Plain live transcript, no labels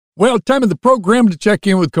Well, time of the program to check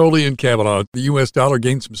in with Coley and Kavanaugh. The U.S. dollar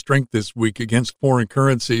gained some strength this week against foreign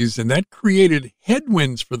currencies, and that created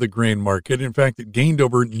headwinds for the grain market. In fact, it gained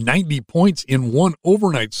over 90 points in one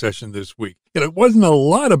overnight session this week. And it wasn't a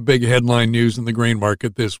lot of big headline news in the grain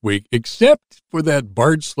market this week, except for that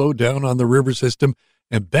barge slowdown on the river system.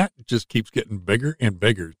 And that just keeps getting bigger and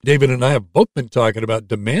bigger. David and I have both been talking about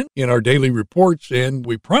demand in our daily reports, and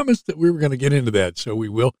we promised that we were going to get into that, so we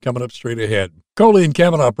will coming up straight ahead. Coley and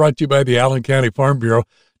Kavanaugh brought to you by the Allen County Farm Bureau.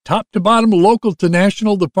 Top to bottom, local to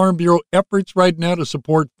national, the Farm Bureau efforts right now to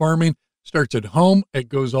support farming starts at home. It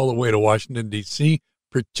goes all the way to Washington, D.C.,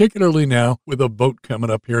 particularly now with a vote coming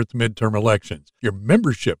up here at the midterm elections. Your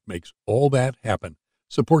membership makes all that happen.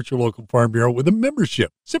 Support your local Farm Bureau with a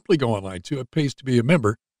membership. Simply go online to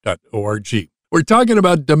itpaystobeamember.org. We're talking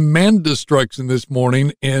about demand destruction this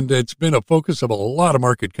morning, and it's been a focus of a lot of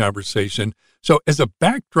market conversation. So as a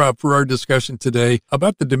backdrop for our discussion today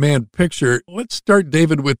about the demand picture, let's start,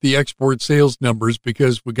 David, with the export sales numbers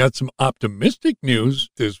because we got some optimistic news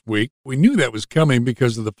this week. We knew that was coming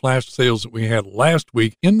because of the flash sales that we had last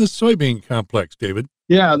week in the soybean complex, David.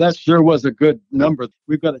 Yeah, that sure was a good number.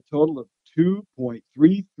 We've got a total of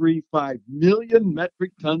 2.335 million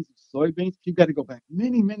metric tons of soybeans. You've got to go back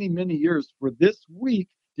many, many, many years for this week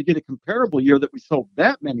to get a comparable year that we sold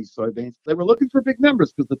that many soybeans. They were looking for big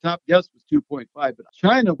numbers because the top guess was 2.5, but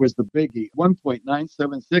China was the biggie,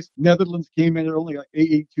 1.976. Netherlands came in at only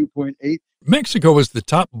 82.8. Mexico was the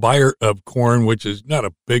top buyer of corn, which is not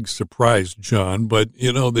a big surprise, John, but,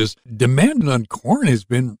 this demand on corn has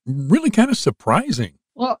been really kind of surprising.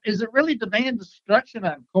 Well, is it really demand destruction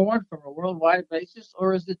on corn from a worldwide basis,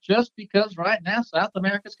 or is it just because right now South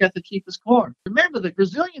America's got the cheapest corn? Remember, the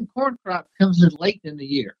Brazilian corn crop comes in late in the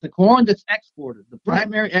year. The corn that's exported, the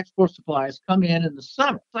primary export supplies come in the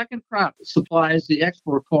summer. Second crop supplies the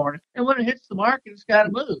export corn, and when it hits the market, it's got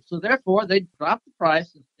to move. So therefore, they drop the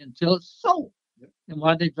price until it's sold. And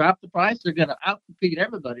while they drop the price, they're going to outcompete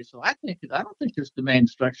everybody. So I don't think there's demand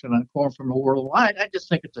destruction on corn from a worldwide. I just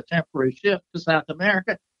think it's a temporary shift to South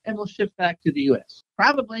America, and we'll shift back to the U.S.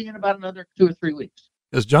 probably in about another 2 or 3 weeks.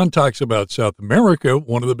 As John talks about South America,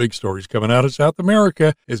 one of the big stories coming out of South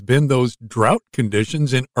America has been those drought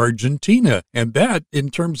conditions in Argentina. And that, in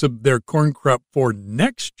terms of their corn crop for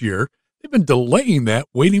next year, they've been delaying that,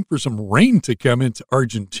 waiting for some rain to come into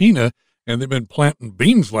Argentina. And they've been planting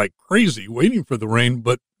beans like crazy, waiting for the rain.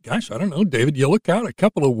 But gosh, I don't know, David, you look out a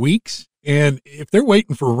couple of weeks, and if they're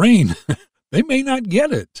waiting for rain, they may not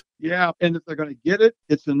get it. Yeah, and if they're going to get it,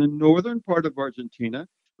 it's in the northern part of Argentina.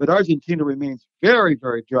 But Argentina remains very,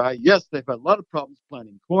 very dry. Yes, they've had a lot of problems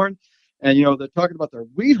planting corn. And, they're talking about their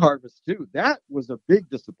wheat harvest, too. That was a big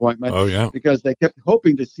disappointment. Oh, yeah. Because they kept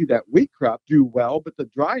hoping to see that wheat crop do well, but the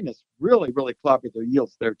dryness really, really clobbered their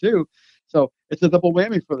yields there, too. So it's a double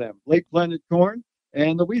whammy for them. Late planted corn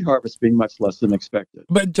and the wheat harvest being much less than expected.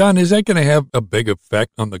 But, John, is that going to have a big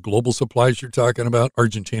effect on the global supplies you're talking about,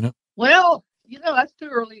 Argentina? Well, that's too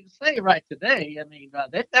early to say right today. I mean,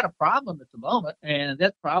 they've got a problem at the moment, and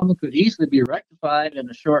that problem could easily be rectified in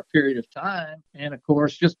a short period of time. And of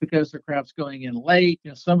course, just because their crop's going in late,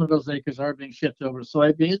 some of those acres are being shipped over to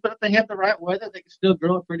soybeans, but if they have the right weather, they can still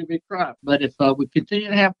grow a pretty big crop. But if we continue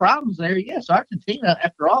to have problems there, yes, Argentina,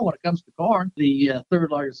 after all, when it comes to corn, the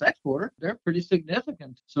third largest exporter, they're pretty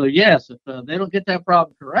significant. So yes, if they don't get that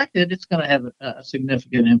problem corrected, it's going to have a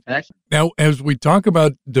significant impact. Now, as we talk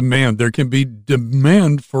about demand, there can be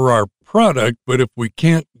demand for our product, but if we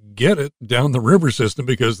can't get it down the river system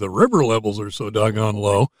because the river levels are so doggone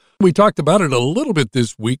low, we talked about it a little bit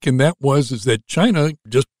this week, and that is that China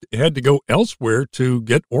just had to go elsewhere to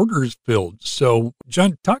get orders filled. So,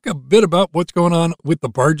 John, talk a bit about what's going on with the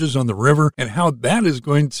barges on the river and how that is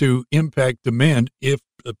going to impact demand if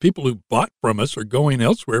the people who bought from us are going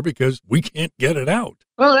elsewhere because we can't get it out.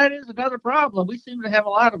 Well, that is another problem. We seem to have a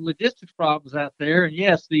lot of logistics problems out there. And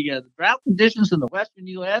yes, the drought conditions in the western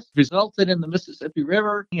U.S. resulted in the Mississippi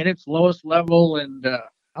River at its lowest level. And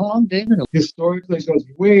how long, David? Historically, it goes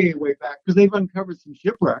way, way back because they've uncovered some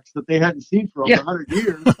shipwrecks that they hadn't seen for over 100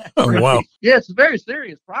 years. Oh, wow. Yeah, it's a very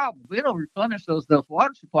serious problem. If we don't replenish those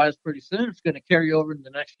water supplies pretty soon, it's going to carry over into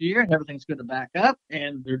the next year and everything's going to back up.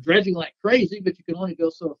 And they're dredging like crazy, but you can only go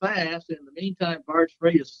so fast. In the meantime, barge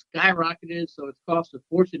freight has skyrocketed, so it's cost a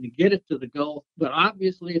fortune to get it to the Gulf. But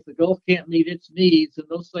obviously, if the Gulf can't meet its needs, then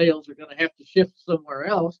those sales are going to have to shift somewhere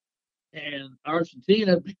else. And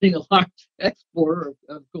Argentina, being a large exporter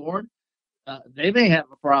of corn, they may have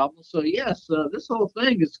a problem. So yes, this whole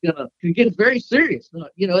thing is can get very serious.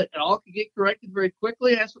 It all can get corrected very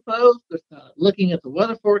quickly, I suppose. But looking at the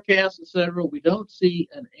weather forecast, etc., we don't see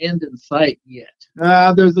an end in sight yet.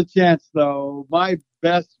 There's a chance, though. My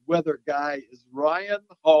best weather guy is Ryan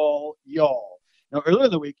Hall Y'all. Now, earlier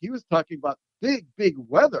in the week, he was talking about big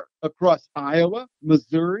weather across Iowa,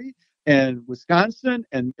 Missouri, and Wisconsin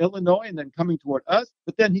and Illinois, and then coming toward us.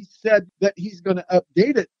 But then he said that he's going to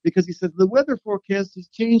update it because he says the weather forecast is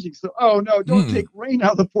changing. So, oh no, don't take rain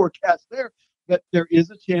out of the forecast there. But there is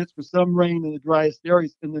a chance for some rain in the driest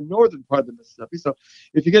areas in the northern part of the Mississippi. So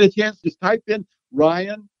if you get a chance, just type in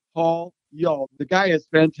Ryan Hall Y'all. The guy is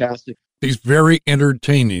fantastic. He's very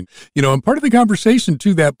entertaining. And part of the conversation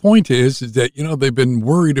to that point is that, they've been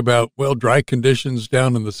worried about, dry conditions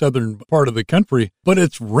down in the southern part of the country, but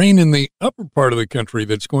it's rain in the upper part of the country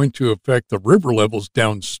that's going to affect the river levels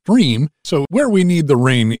downstream. So where we need the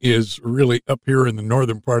rain is really up here in the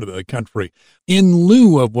northern part of the country. In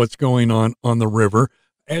lieu of what's going on the river,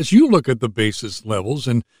 as you look at the basis levels,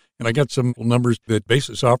 and I got some numbers that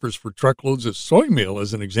basis offers for truckloads of soy meal,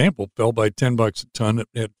 as an example, fell by $10 a ton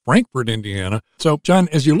at Frankfort, Indiana. So, John,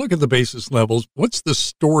 as you look at the basis levels, what's the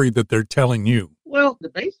story that they're telling you? Well, the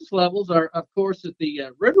basis levels are, of course, at the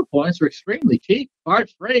river points are extremely cheap.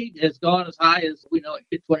 Barge freight has gone as high as, it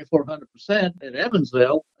hit 2,400% at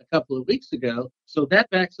Evansville a couple of weeks ago. So that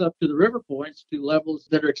backs up to the river points to levels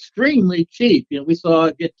that are extremely cheap. We saw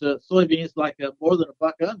it get soybeans like more than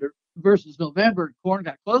 $1 under versus November. Corn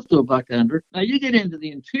got close to $1 under. Now you get into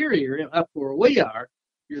the interior up where we are.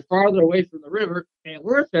 You're farther away from the river, and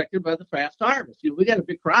we're affected by the fast harvest. We got a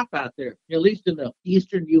big crop out there, at least in the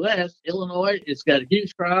eastern U.S. Illinois, it's got a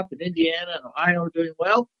huge crop, and Indiana and Ohio are doing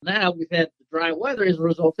well. Now we've had the dry weather as a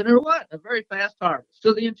result in a very fast harvest.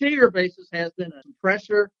 So the interior basis has been some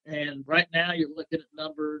pressure, and right now you're looking at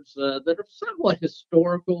numbers that are somewhat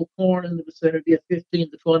historical. Corn in the vicinity of 15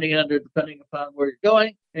 to 20 under, depending upon where you're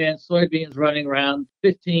going, and soybeans running around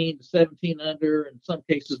 15 to 17 under, in some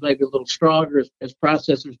cases maybe a little stronger as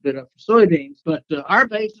processors bid up for soybeans. But our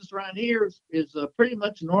basis around here is pretty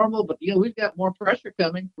much normal, but we've got more pressure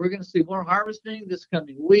coming. We're going to see more harvesting this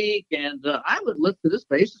coming week, and I would look for this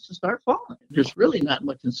basis to start falling. There's really not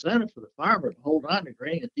much incentive for the farmer to hold on to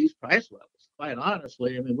grain at these price levels. Quite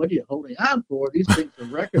honestly, what are you holding on for? These things are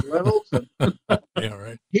record levels. Yeah,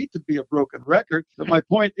 right. Hate to be a broken record, but my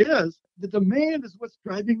point is the demand is what's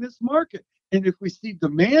driving this market. And if we see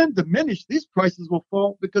demand diminish, these prices will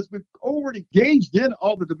fall because we've already gauged in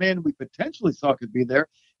all the demand we potentially saw could be there.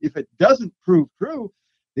 If it doesn't prove true,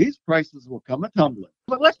 these prices will come a-tumbling.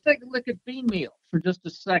 But let's take a look at bean meal for just a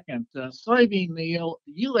second. Soybean meal,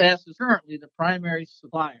 the U.S. is currently the primary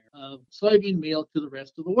supplier of soybean meal to the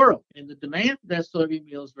rest of the world. And the demand for that soybean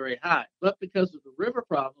meal is very high. But because of the river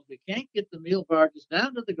problem, we can't get the meal barges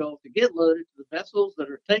down to the Gulf to get loaded to the vessels that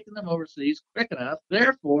are taking them overseas quick enough.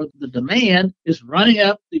 Therefore, the demand is running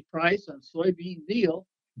up the price on soybean meal.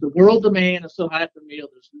 The world demand is so high for meal,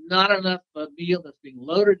 there's not enough meal that's being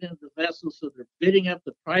loaded into the vessels, so they're bidding up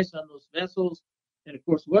the price on those vessels. And of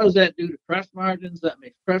course, what does that do to crush margins? That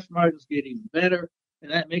makes crush margins get even better, and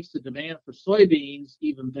that makes the demand for soybeans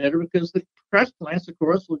even better because the crush plants, of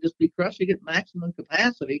course, will just be crushing at maximum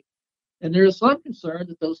capacity. And there is some concern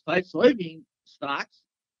that those tight soybean stocks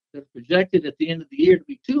that are projected at the end of the year to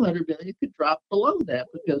be 200 million could drop below that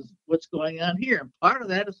because what's going on here. And part of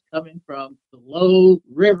that is coming from the low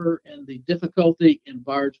river and the difficulty in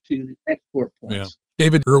barge to the export points. Yeah.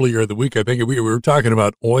 David, earlier in the week, I think we were talking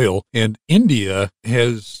about oil, and India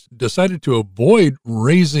has decided to avoid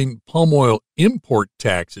raising palm oil import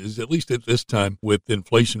taxes, at least at this time, with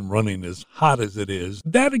inflation running as hot as it is.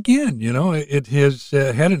 That, again, it has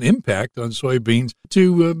had an impact on soybeans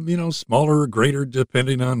to, smaller or greater,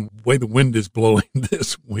 depending on the way the wind is blowing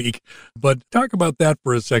this week. But talk about that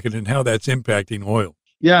for a second and how that's impacting oil.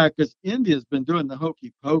 Yeah, because India's been doing the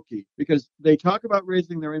hokey pokey because they talk about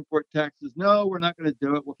raising their import taxes. No, we're not going to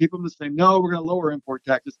do it. We'll keep them the same. No, we're going to lower import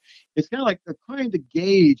taxes. It's kind of like they're trying to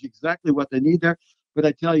gauge exactly what they need there. But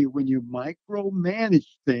I tell you, when you micromanage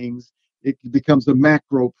things, it becomes a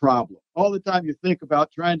macro problem. All the time you think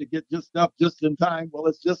about trying to get just stuff just in time. Well,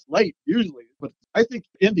 it's just late usually. But I think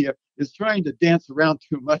India is trying to dance around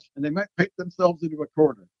too much, and they might paint themselves into a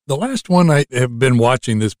corner. The last one I have been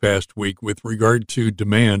watching this past week with regard to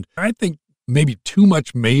demand, I think maybe too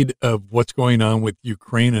much made of what's going on with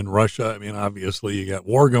Ukraine and Russia. Obviously, you got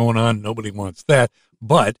war going on. Nobody wants that.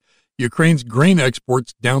 But Ukraine's grain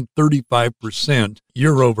exports down 35%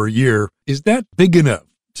 year over year. Is that big enough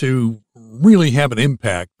to really have an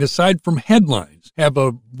impact, aside from headlines, have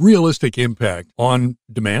a realistic impact on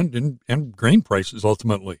demand and grain prices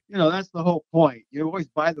ultimately. That's the whole point. You always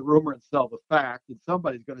buy the rumor and sell the fact, and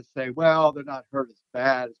somebody's going to say, well, they're not hurt as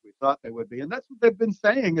bad as we thought they would be. And that's what they've been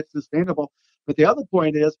saying. It's sustainable. But the other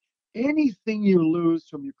point is, anything you lose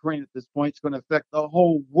from Ukraine at this point is going to affect the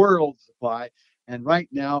whole world's supply. And right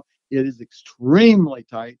now, it is extremely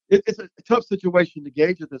tight. It's a tough situation to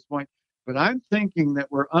gauge at this point. But I'm thinking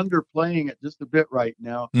that we're underplaying it just a bit right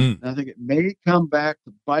now. And I think it may come back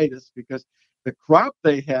to bite us because the crop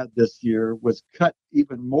they had this year was cut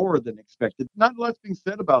even more than expected. Not a lot's being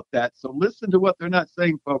said about that. So listen to what they're not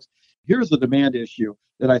saying, folks. Here's a demand issue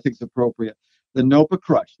that I think is appropriate. The NOPA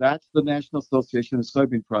crush, that's the National Association of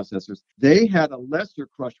Soybean Processors. They had a lesser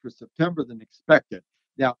crush for September than expected.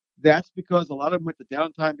 Now, that's because a lot of them went to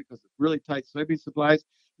downtime because of really tight soybean supplies.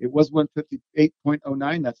 It was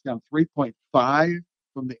 158.09. That's down 3.5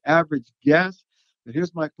 from the average guess. But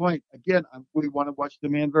here's my point. Again, we want to watch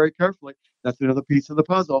demand very carefully. That's another piece of the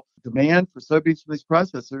puzzle. Demand for soybeans from these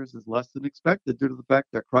processors is less than expected due to the fact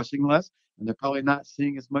they're crushing less, and they're probably not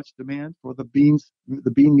seeing as much demand for the beans,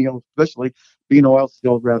 the bean meal, especially. Bean oil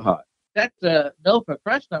still red hot. That NOPA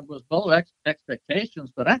crush number was below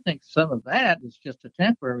expectations, but I think some of that is just a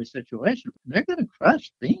temporary situation. They're going to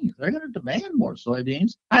crush beans. They're going to demand more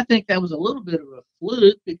soybeans. I think that was a little bit of a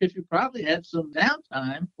fluke because you probably had some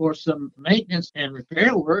downtime for some maintenance and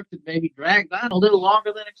repair work that maybe dragged on a little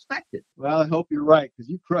longer than expected. Well, I hope you're right because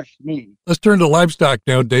you crushed me. Let's turn to livestock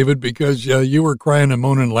now, David, because you were crying and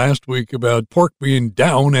moaning last week about pork being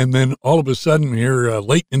down, and then all of a sudden here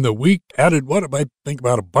late in the week added, I think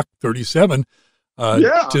about $1.37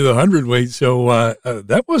 to the hundredweight. So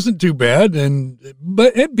that wasn't too bad.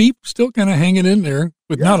 But beef still kind of hanging in there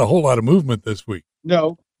with not a whole lot of movement this week.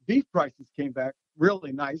 No, beef prices came back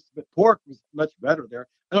really nice, but pork was much better there.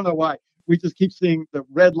 I don't know why. We just keep seeing the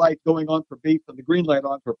red light going on for beef and the green light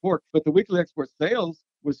on for pork. But the weekly export sales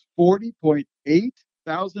was 40.8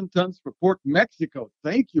 thousand tons for pork. Mexico,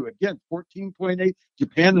 thank you again, 14.8.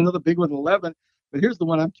 Japan, another big one, 11. But here's the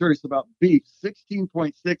one I'm curious about, beef,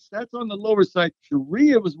 16.6. That's on the lower side.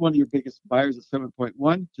 Korea was one of your biggest buyers at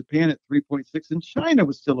 7.1, Japan at 3.6, and China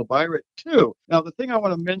was still a buyer at 2. Now, the thing I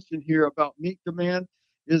want to mention here about meat demand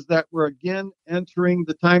is that we're again entering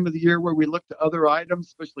the time of the year where we look to other items,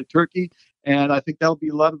 especially turkey, and I think that'll be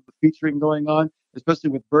a lot of the featuring going on, especially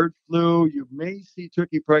with bird flu. You may see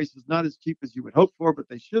turkey prices not as cheap as you would hope for, but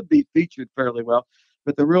they should be featured fairly well.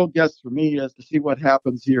 But the real guess for me is to see what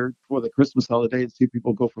happens here for the Christmas holiday and see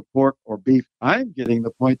people go for pork or beef. I'm getting the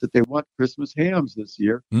point that they want Christmas hams this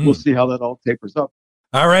year. We'll see how that all tapers up.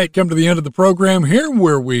 All right, come to the end of the program here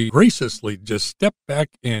where we graciously just step back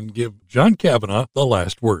and give John Kavanagh the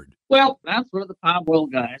last word. Well, that's for the palm oil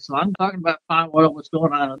guy. So I'm talking about palm oil, what's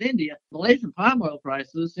going on in India. Malaysian palm oil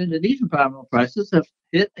prices, Indonesian palm oil prices have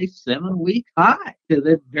hit a 7-week high. There's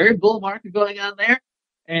a very bull market going on there.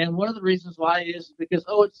 And one of the reasons why is because,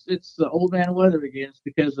 it's the old man weather again. It's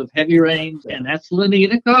because of heavy rains, and that's lending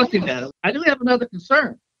it and causing that. I do have another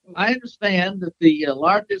concern. I understand that the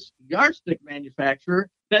largest yardstick manufacturer,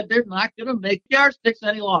 that they're not going to make yardsticks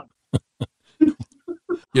any longer.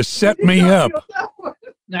 You set me up.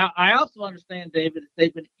 Now, I also understand, David, that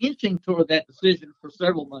they've been inching toward that decision for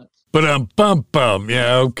several months. But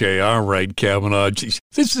yeah, okay, all right, Kavanagh. Jeez,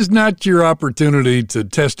 this is not your opportunity to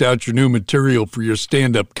test out your new material for your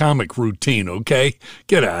stand-up comic routine, okay?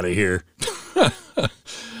 Get out of here.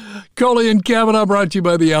 Coley and Kavanagh brought to you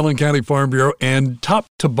by the Allen County Farm Bureau, and top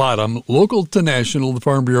to bottom, local to national, the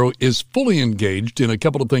Farm Bureau is fully engaged in a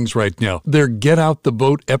couple of things right now. Their Get Out the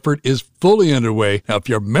Vote effort is fully underway. Now, if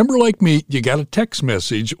you're a member like me, you got a text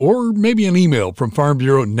message or maybe an email from Farm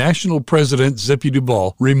Bureau National President Zippy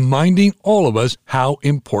Duvall reminding all of us how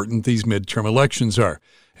important these midterm elections are.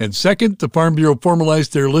 And second, the Farm Bureau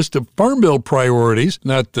formalized their list of Farm Bill priorities.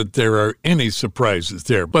 Not that there are any surprises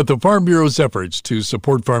there, but the Farm Bureau's efforts to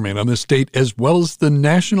support farming on the state as well as the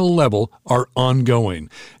national level are ongoing.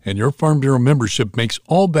 And your Farm Bureau membership makes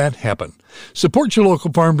all that happen. Support your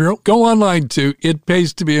local Farm Bureau. Go online to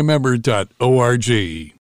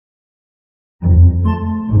itpaystobeamember.org.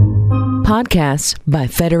 Podcasts by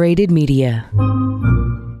Federated Media.